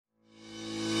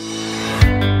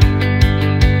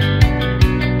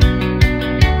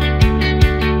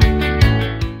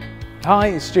Hi,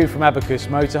 it's Stu from Abacus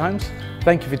Motorhomes.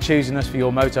 Thank you for choosing us for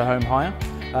your motorhome hire.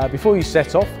 Before you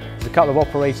set off, there's a couple of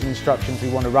operating instructions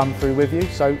we want to run through with you,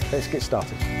 so let's get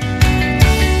started.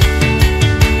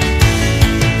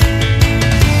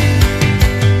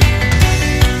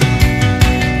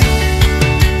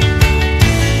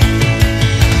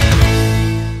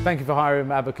 Thank you for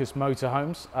hiring Abacus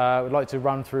Motorhomes. We'd like to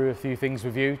run through a few things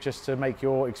with you just to make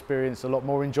your experience a lot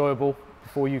more enjoyable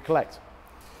before you collect.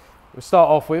 We'll start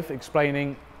off with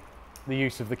explaining the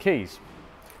use of the keys.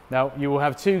 Now, you will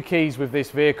have two keys with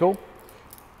this vehicle.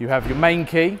 You have your main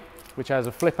key, which has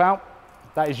a flip out.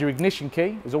 That is your ignition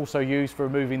key. It's also used for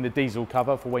removing the diesel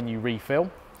cover for when you refill.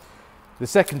 The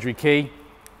secondary key,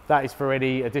 that is for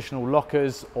any additional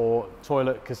lockers or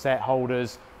toilet cassette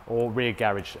holders or rear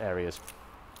garage areas.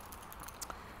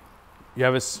 You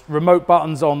have remote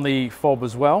buttons on the fob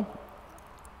as well.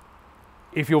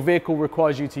 If your vehicle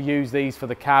requires you to use these for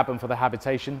the cab and for the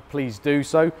habitation, please do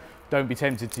so. Don't be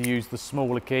tempted to use the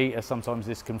smaller key, as sometimes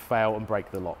this can fail and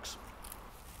break the locks.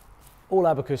 All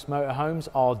Abacus motorhomes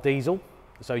are diesel,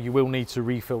 so you will need to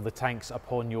refill the tanks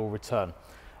upon your return.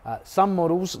 Some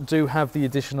models do have the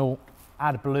additional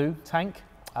AdBlue tank.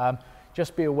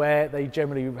 Just be aware they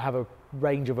generally have a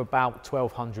range of about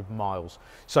 1,200 miles.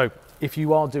 So if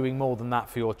you are doing more than that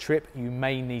for your trip, you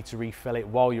may need to refill it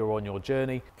while you're on your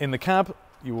journey. In the cab,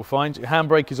 you will find your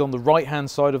handbrake is on the right hand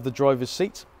side of the driver's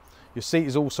seat. Your seat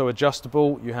is also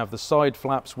adjustable. You have the side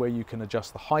flaps where you can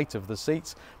adjust the height of the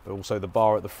seats, but also the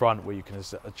bar at the front where you can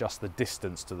adjust the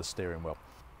distance to the steering wheel.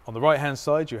 On the right hand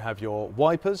side, you have your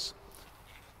wipers,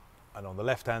 and on the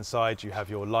left hand side, you have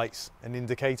your lights and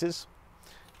indicators.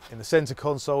 In the center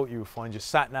console, you will find your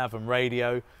sat nav and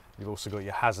radio. You've also got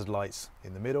your hazard lights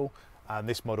in the middle, and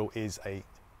this model is a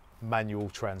manual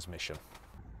transmission.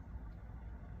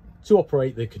 To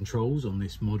operate the controls on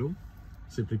this model,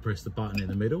 simply press the button in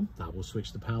the middle. That will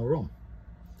switch the power on.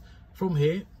 From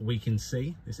here, we can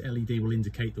see this LED will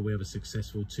indicate that we have a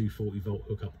successful 240 volt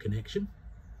hookup connection.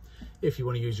 If you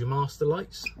want to use your master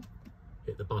lights,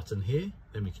 hit the button here,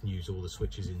 then we can use all the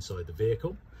switches inside the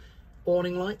vehicle.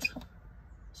 Awning light,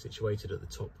 situated at the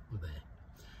top there.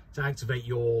 To activate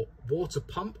your water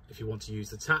pump, if you want to use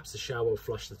the taps to shower or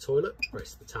flush the toilet,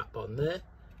 press the tap button there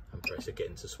and press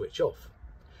again to switch off.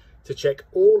 To check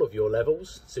all of your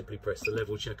levels, simply press the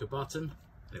level checker button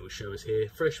and it will show us here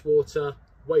fresh water,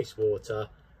 wastewater,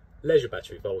 leisure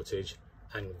battery voltage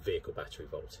and vehicle battery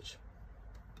voltage.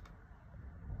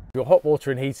 Your hot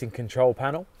water and heating control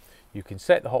panel, you can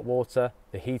set the hot water,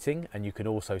 the heating, and you can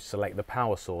also select the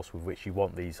power source with which you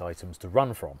want these items to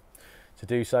run from. To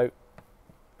do so,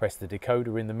 press the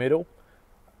decoder in the middle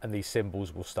and these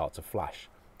symbols will start to flash.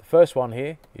 The first one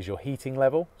here is your heating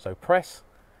level, so press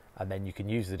and then you can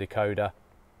use the decoder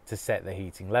to set the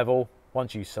heating level.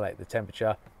 Once you select the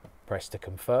temperature, press to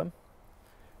confirm.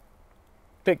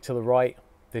 Click to the right,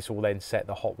 this will then set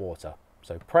the hot water.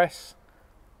 So press,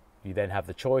 you then have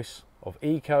the choice of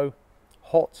eco,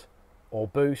 hot, or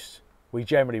boost. We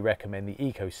generally recommend the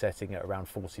eco setting at around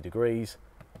 40 degrees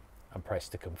and press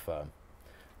to confirm.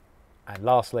 And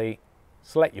lastly,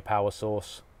 select your power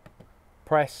source,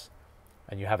 press,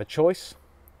 and you have a choice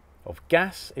of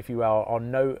gas if you are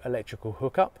on no electrical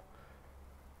hookup,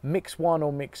 mix 1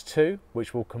 or mix 2,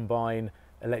 which will combine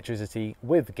electricity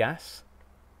with gas,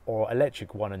 or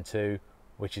electric 1 and 2,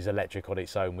 which is electric on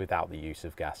its own without the use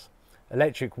of gas.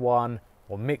 Electric 1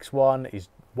 or mix 1 is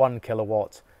 1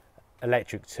 kilowatt,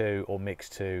 electric 2 or mix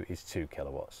 2 is 2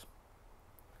 kilowatts.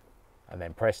 And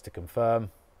then press to confirm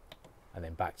and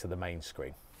then back to the main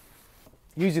screen.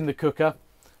 Using the cooker,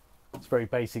 it's a very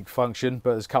basic function,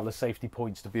 but there's a couple of safety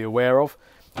points to be aware of.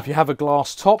 If you have a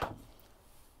glass top,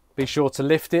 be sure to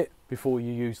lift it before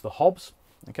you use the hobs.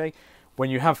 Okay, when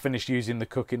you have finished using the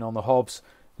cooking on the hobs,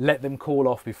 let them cool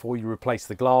off before you replace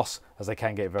the glass, as they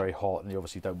can get very hot and you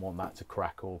obviously don't want that to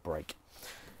crack or break.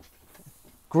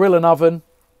 Grill and oven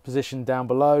positioned down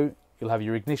below. You'll have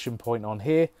your ignition point on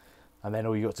here, and then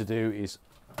all you got to do is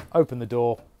open the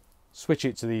door, switch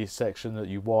it to the section that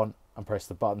you want and press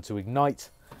the button to ignite,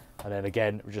 and then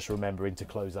again just remembering to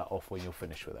close that off when you're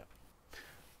finished with it.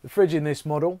 The fridge in this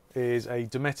model is a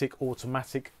Dometic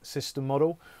automatic system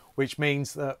model, which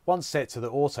means that once set to the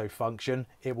auto function,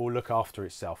 it will look after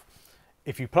itself.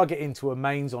 If you plug it into a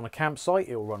mains on a campsite,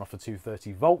 it will run off a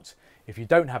 230 volt. If you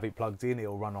don't have it plugged in, it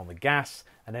will run on the gas,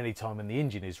 and any time when the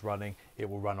engine is running, it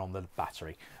will run on the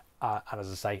battery. And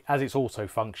as I say, as it's auto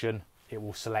function, it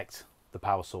will select the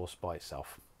power source by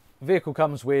itself. The vehicle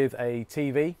comes with a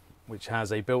TV, which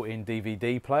has a built-in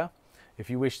DVD player. If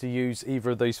you wish to use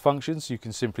either of these functions, you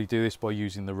can simply do this by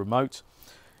using the remote.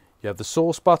 You have the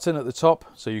source button at the top,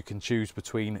 so you can choose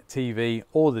between TV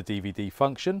or the DVD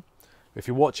function. If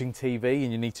you're watching TV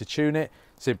and you need to tune it,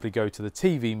 simply go to the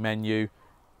TV menu,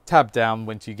 tab down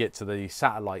when you get to the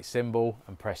satellite symbol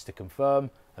and press to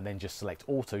confirm, and then just select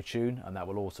auto tune, and that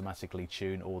will automatically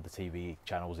tune all the TV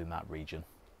channels in that region.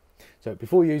 So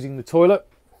before using the toilet,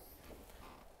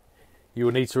 you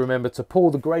will need to remember to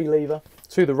pull the grey lever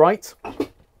to the right.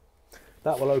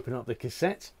 That will open up the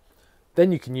cassette.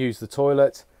 Then you can use the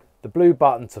toilet, the blue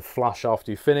button to flush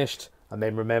after you've finished, and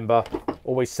then remember,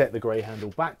 always set the grey handle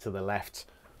back to the left,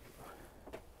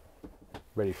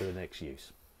 ready for the next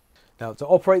use. Now, to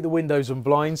operate the windows and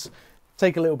blinds,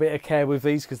 take a little bit of care with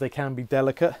these because they can be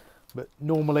delicate, but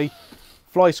normally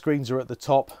fly screens are at the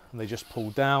top and they just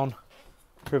pull down,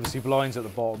 privacy blinds at the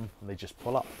bottom and they just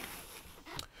pull up.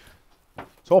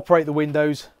 To operate the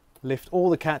windows, lift all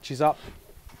the catches up,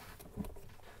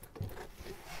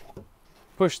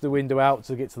 push the window out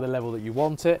to get to the level that you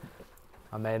want it,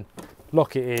 and then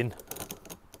lock it in,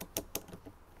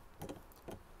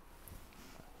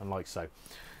 and like so.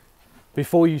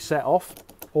 Before you set off,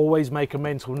 always make a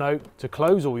mental note to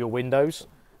close all your windows.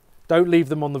 Don't leave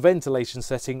them on the ventilation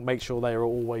setting, make sure they are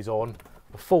always on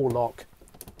a full lock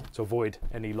to avoid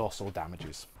any loss or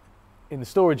damages. In the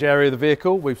storage area of the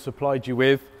vehicle, we've supplied you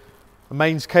with a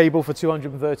mains cable for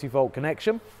 230 volt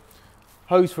connection,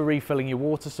 hose for refilling your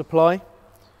water supply,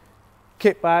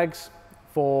 kit bags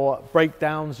for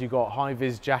breakdowns. You've got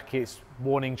high-vis jackets,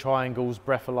 warning triangles,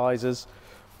 breathalyzers,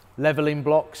 leveling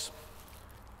blocks,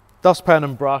 dustpan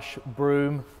and brush,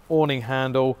 broom, awning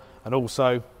handle, and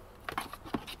also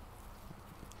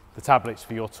the tablets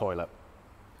for your toilet.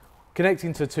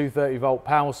 Connecting to a 230 volt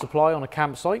power supply on a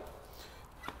campsite,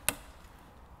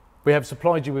 we have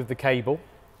supplied you with the cable.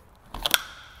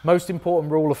 Most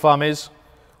important rule of thumb is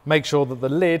make sure that the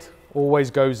lid always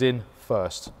goes in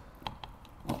first.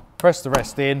 Press the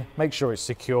rest in, make sure it's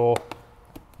secure,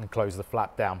 and close the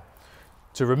flap down.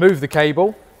 To remove the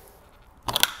cable,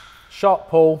 sharp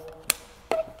pull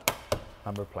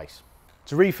and replace.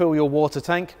 To refill your water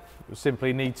tank, you'll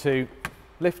simply need to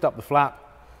lift up the flap,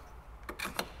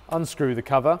 unscrew the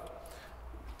cover,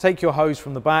 take your hose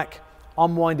from the back,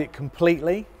 unwind it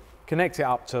completely, connect it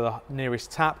up to the nearest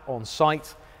tap on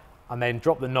site, and then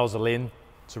drop the nozzle in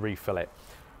to refill it.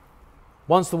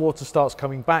 Once the water starts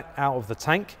coming back out of the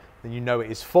tank, then you know it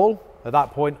is full. At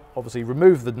that point, obviously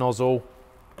remove the nozzle,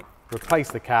 replace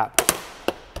the cap,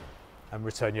 and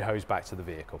return your hose back to the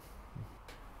vehicle.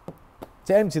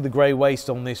 To empty the grey waste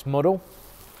on this model,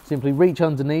 simply reach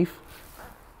underneath,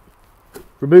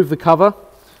 remove the cover,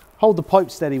 hold the pipe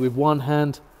steady with one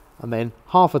hand, and then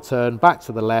half a turn back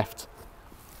to the left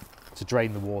to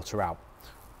drain the water out.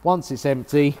 Once it's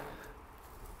empty,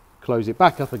 close it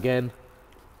back up again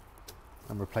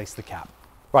and replace the cap.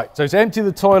 Right, so to empty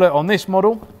the toilet on this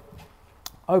model,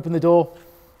 open the door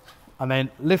and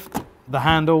then lift the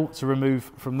handle to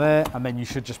remove from there, and then you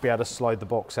should just be able to slide the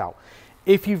box out.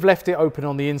 If you've left it open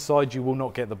on the inside, you will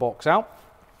not get the box out.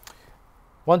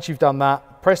 Once you've done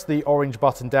that, press the orange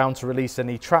button down to release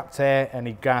any trapped air,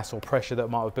 any gas or pressure that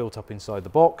might have built up inside the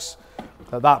box.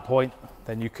 At that point,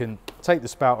 then you can take the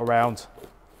spout around,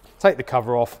 take the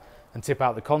cover off and tip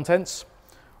out the contents.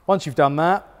 Once you've done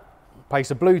that,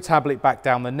 place a blue tablet back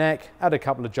down the neck, add a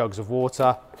couple of jugs of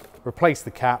water, replace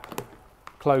the cap,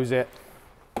 close it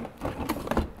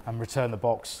and return the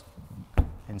box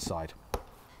inside.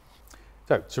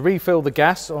 So to refill the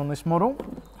gas on this model,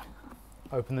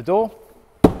 open the door.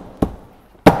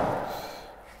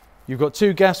 You've got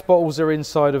 2 gas bottles that are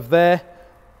inside of there.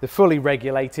 They're fully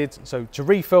regulated. So to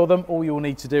refill them, all you'll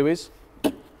need to do is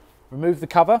remove the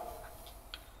cover,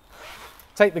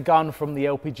 take the gun from the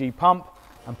LPG pump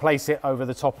and place it over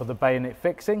the top of the bayonet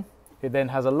fixing. It then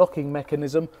has a locking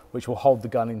mechanism which will hold the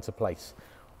gun into place.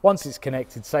 Once it's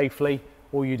connected safely,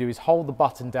 all you do is hold the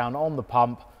button down on the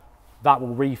pump. That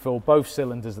will refill both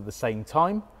cylinders at the same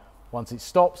time. Once it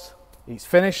stops, it's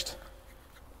finished.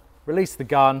 Release the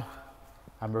gun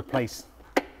and replace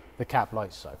the cap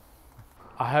like so.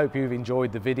 I hope you've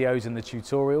enjoyed the videos and the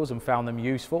tutorials and found them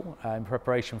useful in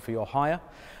preparation for your hire.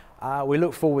 We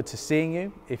look forward to seeing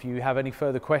you. If you have any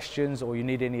further questions or you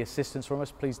need any assistance from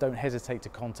us, please don't hesitate to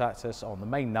contact us on the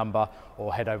main number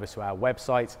or head over to our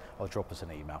website or drop us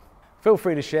an email. Feel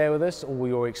free to share with us all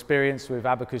your experience with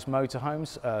Abacus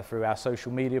Motorhomes through our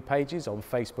social media pages on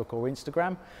Facebook or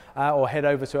Instagram, or head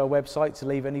over to our website to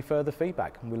leave any further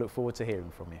feedback, and we look forward to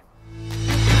hearing from you.